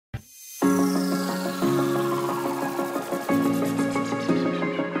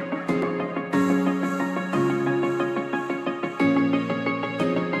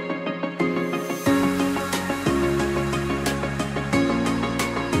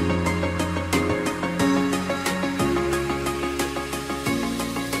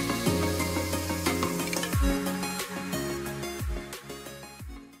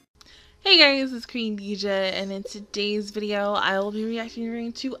guys, it's Queendija, and in today's video, I will be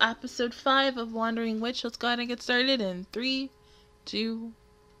reacting to episode 5 of Wandering Witch. Let's go ahead and get started in 3, 2,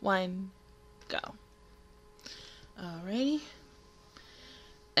 1, go. Alrighty.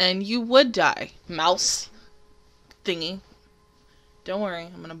 And you would die, mouse thingy. Don't worry,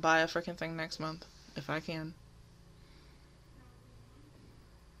 I'm gonna buy a freaking thing next month, if I can.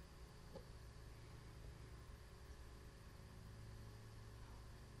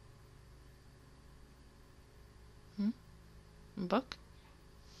 Book?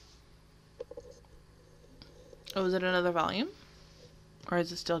 Oh, is it another volume? Or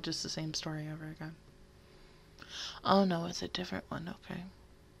is it still just the same story over again? Oh no, it's a different one, okay.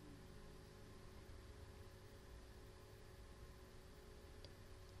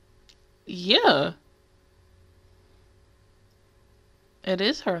 Yeah. It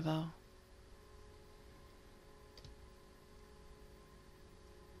is her though.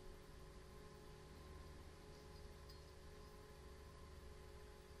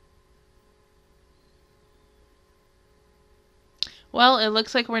 Well, it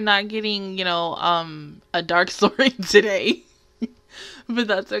looks like we're not getting, you know, a dark story today. But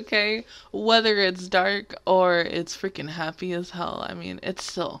that's okay. Whether it's dark or it's freaking happy as hell. I mean, it's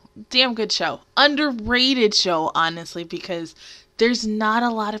still a damn good show. Underrated show, honestly, because there's not a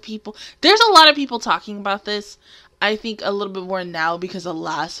lot of people. There's a lot of people talking about this. I think a little bit more now because of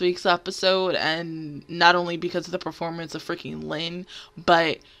last week's episode, and not only because of the performance of freaking Lynn,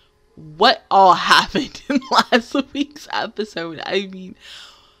 but what all happened in last week's episode. I mean,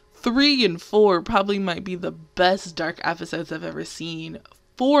 3 and 4 probably might be the best dark episodes I've ever seen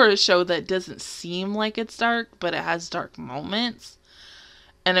for a show that doesn't seem like it's dark, but it has dark moments.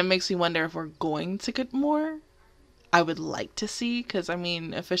 And it makes me wonder if we're going to get more. I would like to see, because I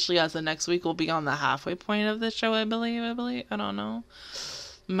mean, officially as of next week, we'll be on the halfway point of the show, I believe. I don't know.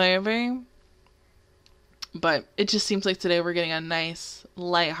 Maybe. But it just seems like today we're getting a nice,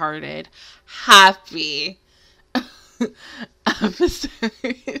 lighthearted, happy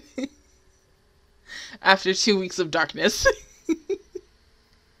episode after 2 weeks of darkness.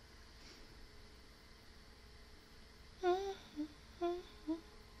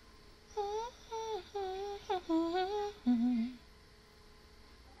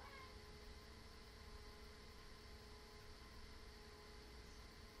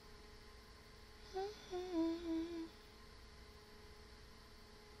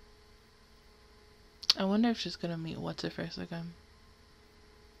 I wonder if she's gonna meet what's-her-face again.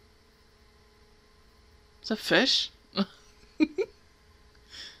 It's a fish?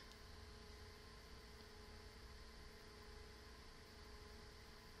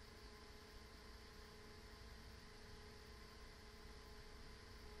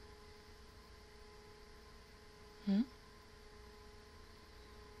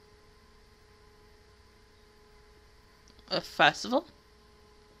 A festival?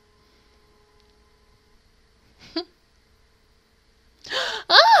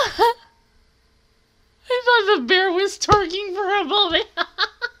 I thought the bear was twerking for a moment.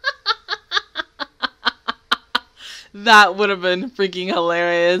 That would have been freaking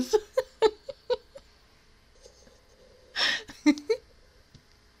hilarious.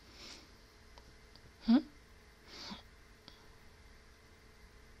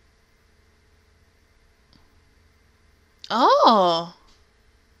 Oh.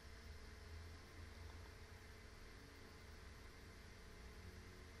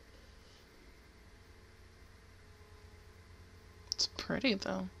 It's pretty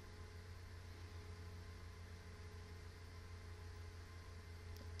though.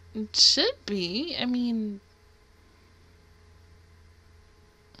 It should be. I mean,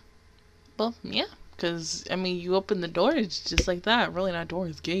 well, yeah, because I mean, you open the doors just like that. Really, not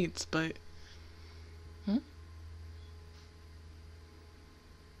doors, gates, but.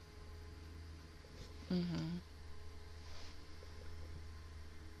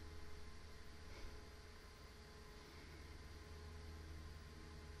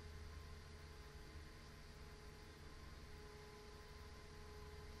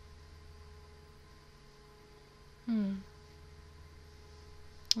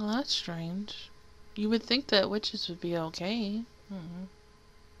 Well, that's strange. You would think that witches would be okay.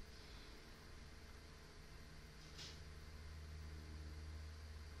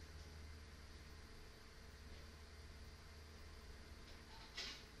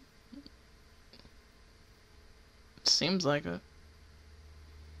 Seems like it.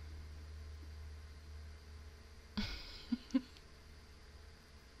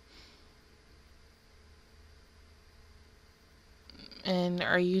 And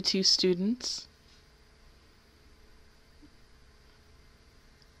are you two students?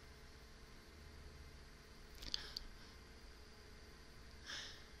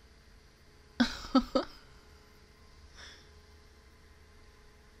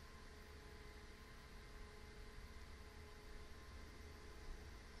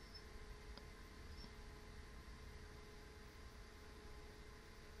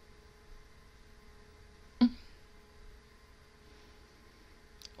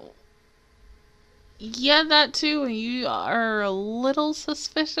 Yeah, that too. You are a little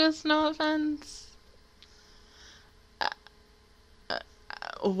suspicious, no offense. Uh,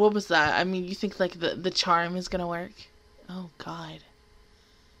 what was that? I mean, you think like the charm is gonna work? Oh God.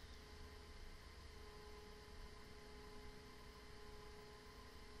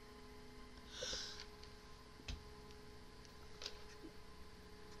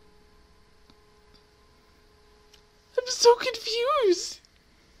 I'm so confused.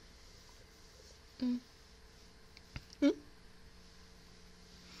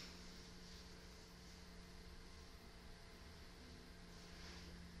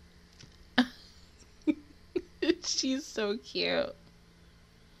 She's so cute.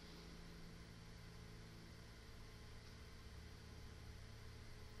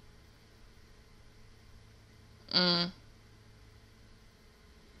 Mm.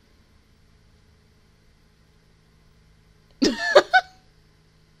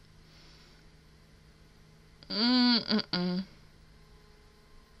 Mm-mm.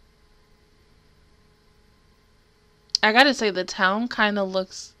 I gotta say, the town kind of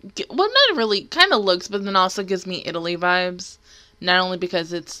looks... Well, not really. Kind of looks, but then also gives me Italy vibes. Not only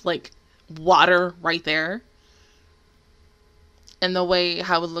because it's, like, water right there. And the way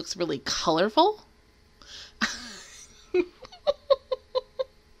how it looks really colorful.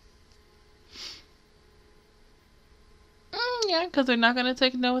 Yeah, because they're not gonna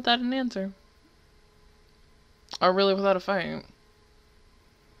take no without an answer. Or really without a fight.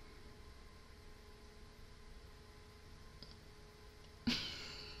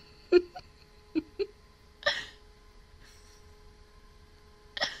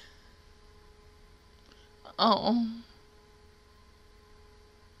 Oh.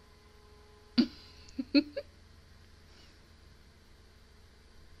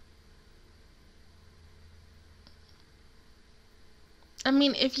 I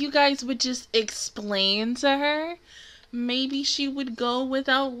mean, if you guys would just explain to her, maybe she would go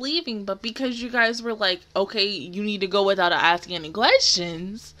without leaving. But because you guys were like, okay, you need to go without asking any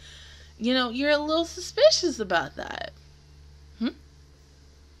questions, you know, you're a little suspicious about that. Hmm?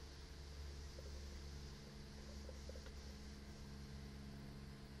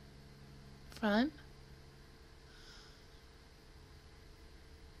 Fun?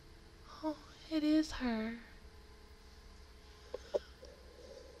 Oh, it is her.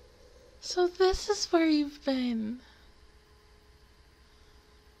 So this is where you've been.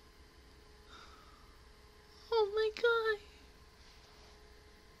 Oh my God.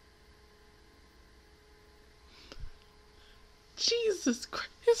 Jesus Christ,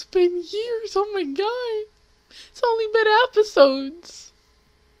 it's been years. Oh my God. It's only been episodes.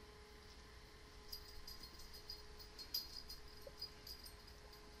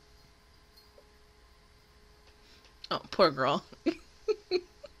 Oh, poor girl.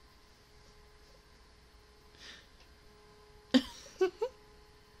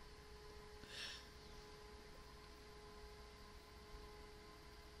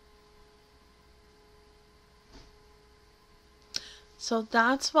 So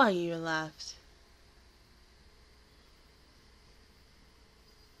that's why you left.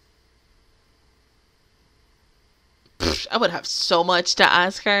 Pfft, I would have so much to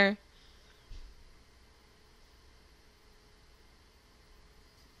ask her.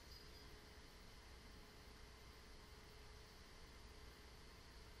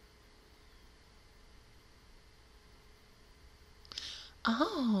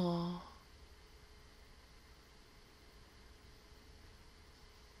 Oh.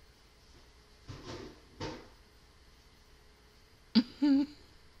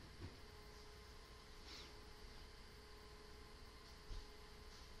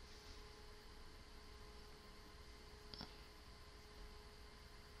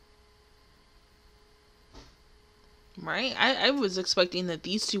 Right? I was expecting that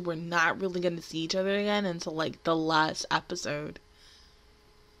these two were not really going to see each other again until like the last episode.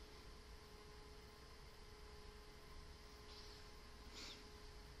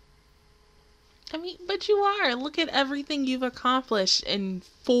 I mean, but you are. Look at everything you've accomplished in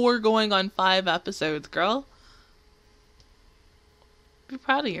 4 going on 5 episodes, girl. Be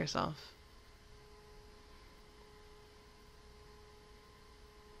proud of yourself.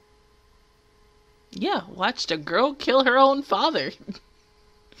 Yeah, watched a girl kill her own father.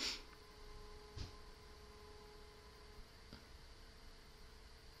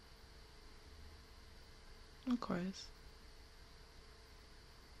 Of course.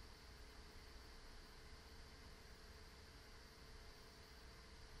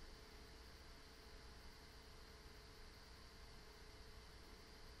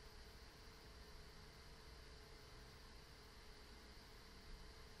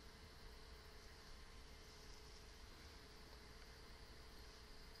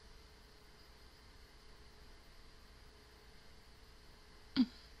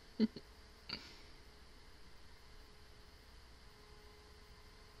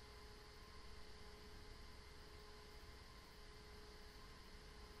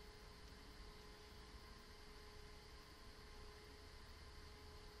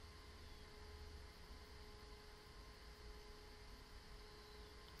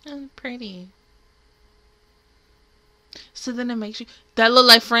 And pretty. So then it makes you... That look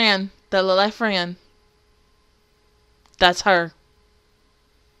like Fran. That look like Fran. That's her.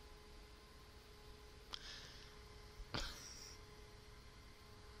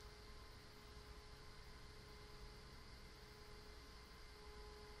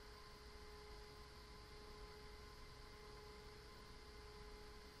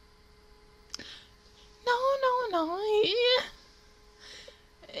 No. Yeah.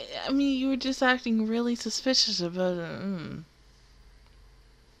 I mean, you were just acting really suspicious about it.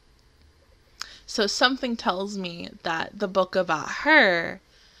 So something tells me that the book about her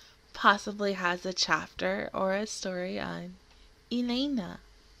possibly has a chapter or a story on Elaina.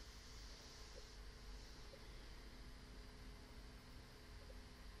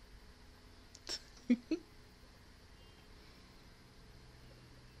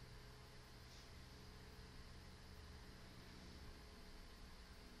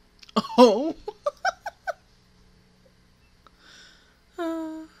 Oh.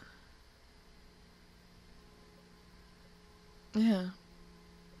 Yeah.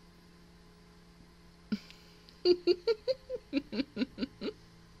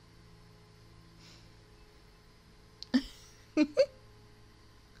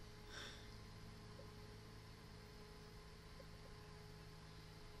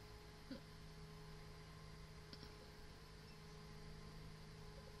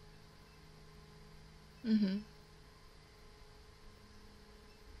 Mhm.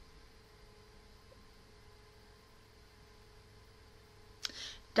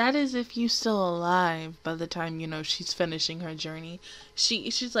 That is if you still alive by the time, she's finishing her journey.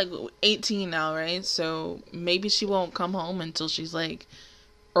 She's like 18 now, right? So maybe she won't come home until she's like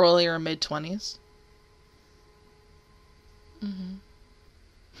early or mid 20s. Mhm.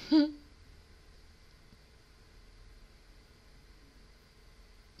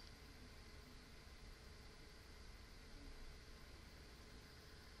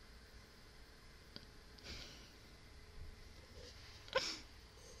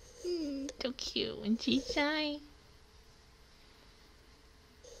 So cute when she's shy.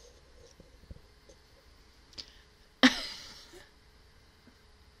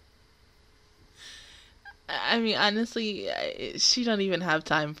 I mean, honestly, she don't even have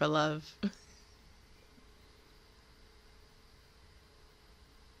time for love.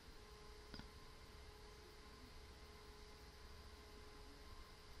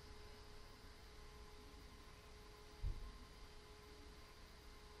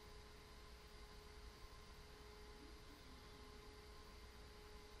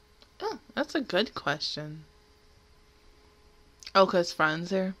 Oh, that's a good question. Oh, 'cause Fran's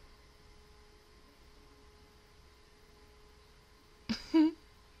here.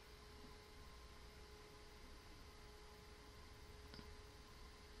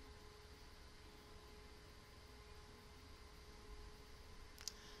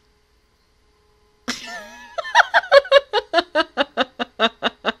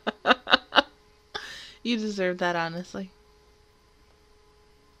 You deserve that, honestly.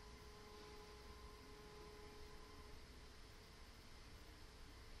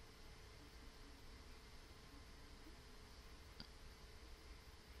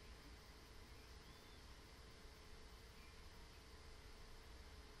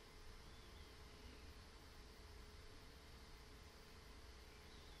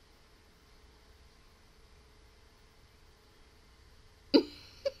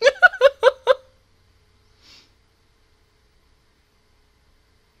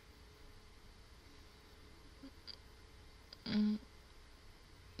 Mm,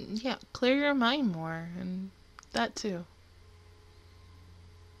 yeah, clear your mind more, and that too.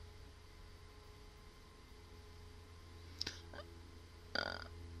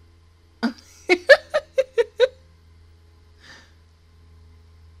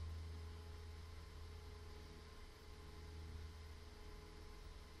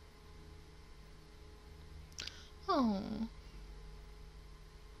 Oh.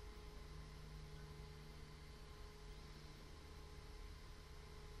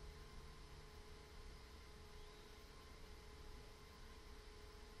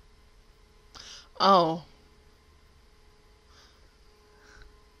 Oh.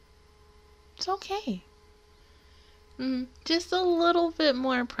 It's okay. Just a little bit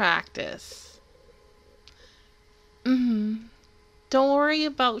more practice. Don't worry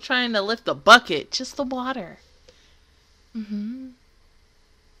about trying to lift the bucket, just the water.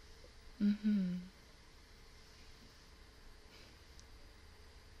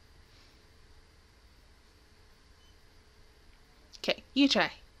 Okay, you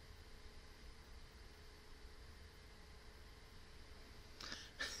try.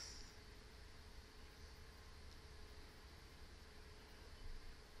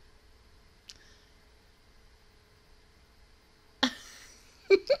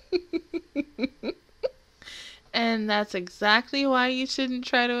 And that's exactly why you shouldn't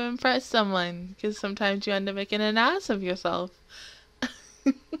try to impress someone, because sometimes you end up making an ass of yourself.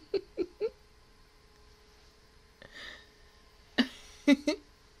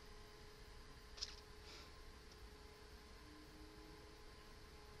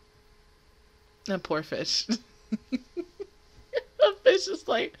 A poor fish. The fish is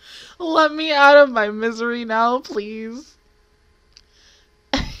like, let me out of my misery now, please.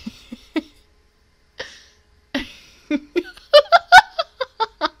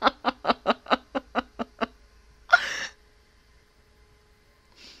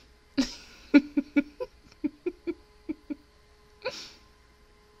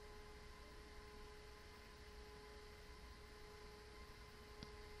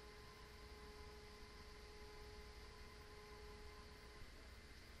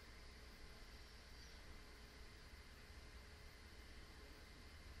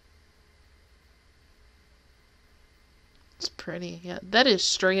 It's pretty, yeah. That is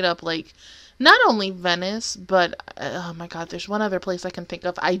straight up like not only Venice, but oh my god, there's one other place I can think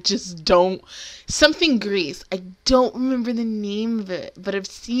of. I just don't. Something Greece. I don't remember the name of it, but I've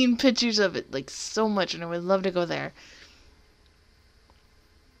seen pictures of it like so much, and I would love to go there.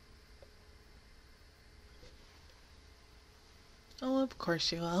 Oh, of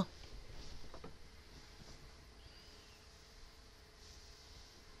course you will.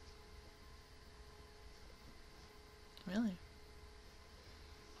 Really?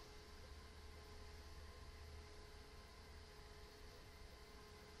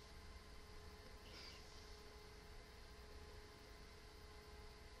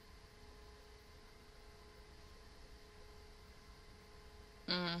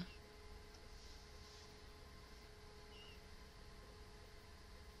 Mm.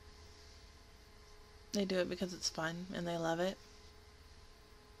 They do it because it's fun and they love it.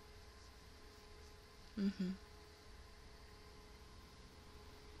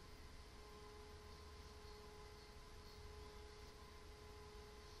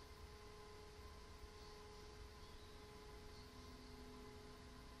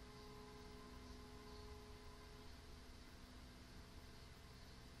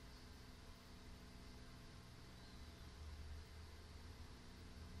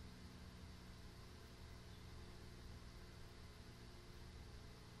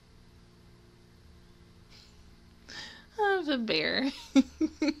 Oh, the bear.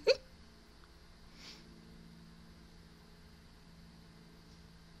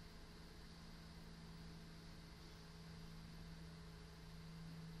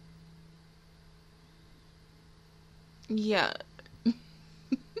 Yeah.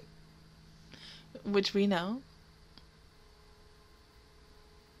 Which we know.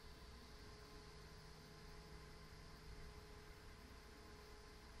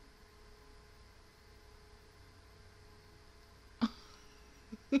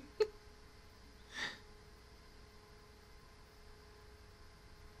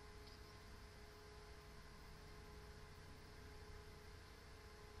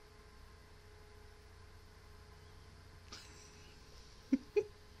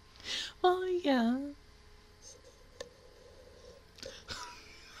 Well, yeah.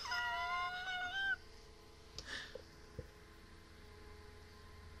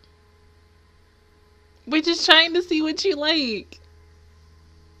 We're just trying to see what you like.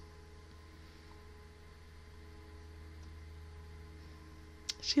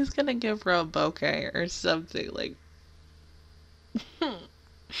 She's gonna give her a bouquet or something like.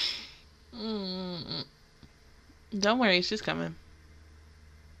 Don't worry, she's coming.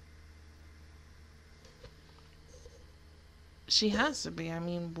 She has to be. I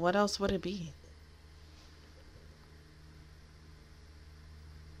mean, what else would it be?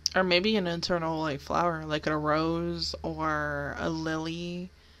 Or maybe an internal, like, flower, like a rose or a lily.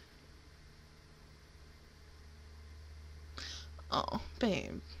 Oh,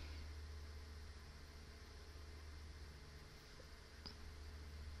 babe.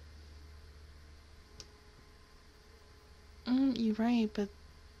 You're right, but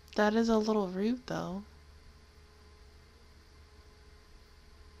that is a little rude, though.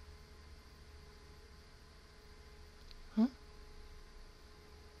 Huh?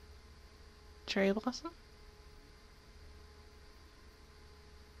 Cherry blossom?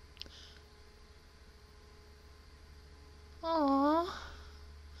 Aww.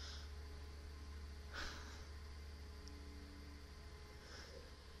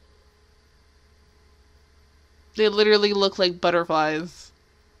 They literally look like butterflies.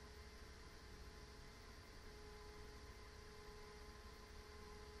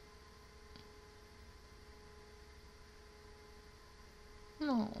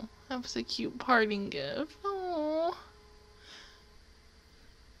 No, that was a cute parting gift. Oh.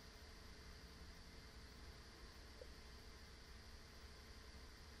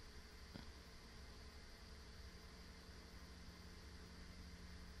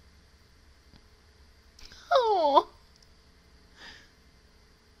 Oh.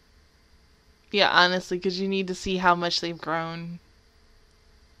 Yeah, honestly, because you need to see how much they've grown.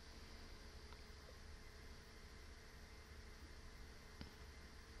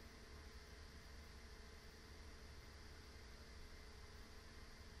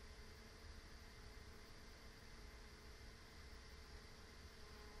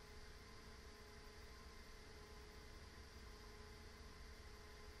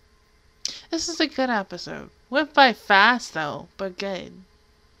 This is a good episode. Went by fast, though, but good.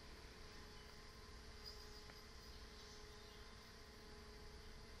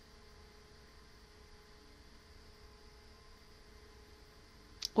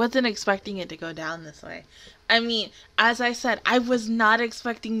 Wasn't expecting it to go down this way. I mean, as I said, I was not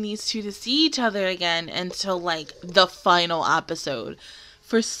expecting these two to see each other again until, like, the final episode.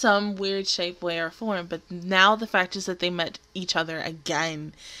 For some weird shape, way, or form. But now the fact is that they met each other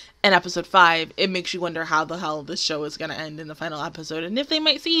again in episode 5. It makes you wonder how the hell this show is going to end in the final episode. And if they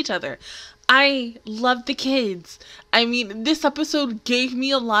might see each other. I love the kids. I mean, this episode gave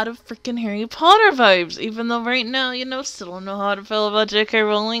me a lot of freaking Harry Potter vibes. Even though right now, still don't know how to feel about J.K.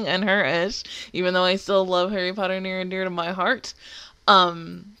 Rowling and her ish. Even though I still love Harry Potter near and dear to my heart.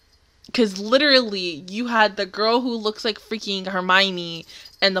 Because literally, you had the girl who looks like freaking Hermione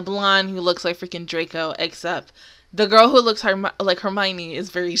and the blonde who looks like freaking Draco, except the girl who looks like Hermione is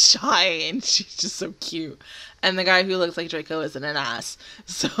very shy and she's just so cute. And the guy who looks like Draco isn't an ass.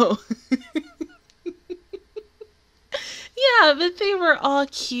 So... Yeah, but they were all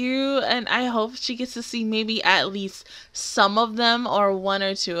cute, and I hope she gets to see maybe at least some of them or one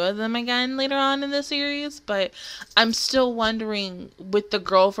or two of them again later on in the series. But I'm still wondering with the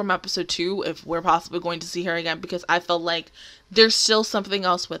girl from episode 2 if we're possibly going to see her again, because I feel like there's still something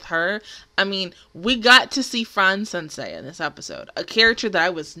else with her. I mean, we got to see Fran Sensei in this episode, a character that I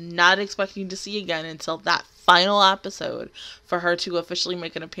was not expecting to see again until that final episode for her to officially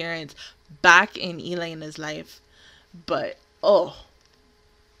make an appearance back in Elaina's life. But,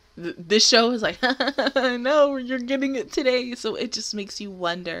 this show is like, no, you're getting it today. So it just makes you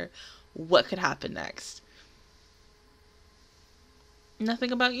wonder what could happen next.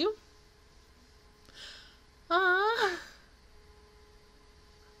 Nothing about you? Ah.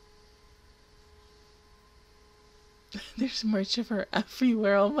 There's merch of her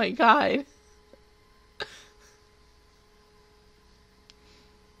everywhere. Oh my god.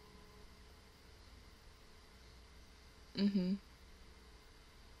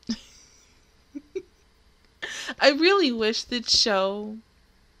 I really wish that show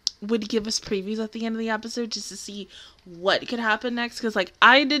would give us previews at the end of the episode just to see what could happen next. Because, like,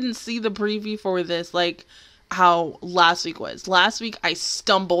 I didn't see the preview for this, like, how last week was. Last week, I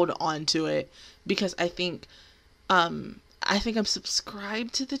stumbled onto it because I think I'm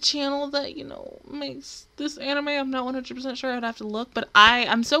subscribed to the channel that, makes this anime. I'm not 100% sure. I'd have to look. But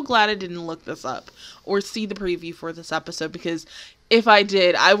I'm so glad I didn't look this up or see the preview for this episode, because if I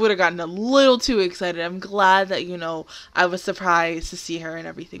did, I would have gotten a little too excited. I'm glad that, I was surprised to see her and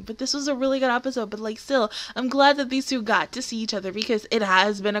everything. But this was a really good episode. But, like, still, I'm glad that these two got to see each other, because it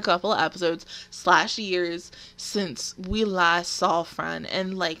has been a couple of episodes / years since we last saw Fran.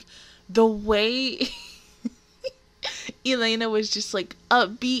 And, like, the way Elaina was just, like,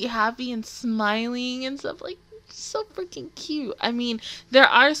 upbeat, happy, and smiling and stuff, like, So freaking cute. I mean, there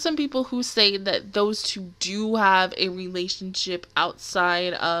are some people who say that those two do have a relationship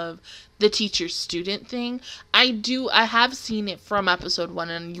outside of the teacher-student thing. I have seen it from episode 1,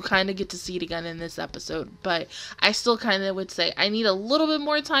 and you kind of get to see it again in this episode, but I still kind of would say I need a little bit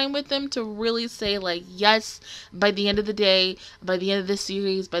more time with them to really say, like, yes, by the end of the day, by the end of this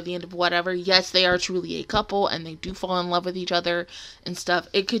series, by the end of whatever, yes, they are truly a couple, and they do fall in love with each other and stuff.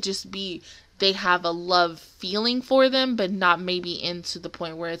 It could just be they have a love feeling for them, but not maybe into the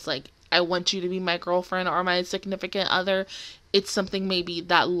point where it's like, I want you to be my girlfriend or my significant other. It's something maybe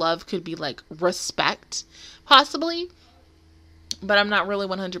that love could be like respect, possibly. But I'm not really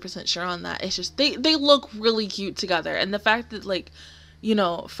 100% sure on that. It's just, they look really cute together. And the fact that, like, you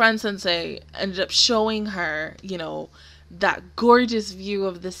know, Friend Sensei ended up showing her, you know, that gorgeous view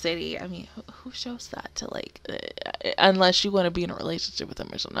of the city. I mean, who shows that to, like, unless you want to be in a relationship with them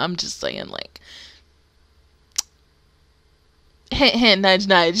or something. I'm just saying, like, hint, hint, nudge,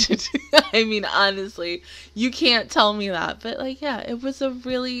 nudge. I mean, honestly, you can't tell me that. But, like, yeah, it was a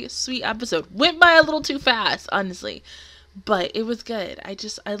really sweet episode. Went by a little too fast, honestly. But it was good.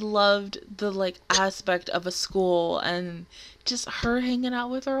 I loved the, like, aspect of a school and just her hanging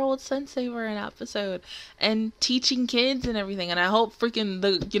out with her old sensei for an episode and teaching kids and everything. And I hope freaking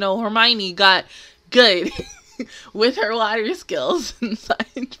Hermione got good with her water skills and such.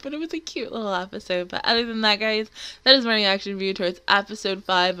 But it was a cute little episode. But other than that, guys, that is my reaction review towards episode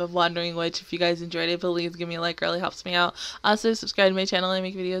 5 of Wandering Witch. If you guys enjoyed it, please give me a like. It really helps me out. Also, subscribe to my channel. I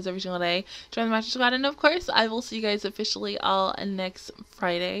make videos every single day. Join the Master Squad. And of course, I will see you guys officially all next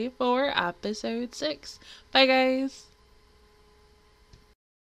Friday for episode 6. Bye, guys.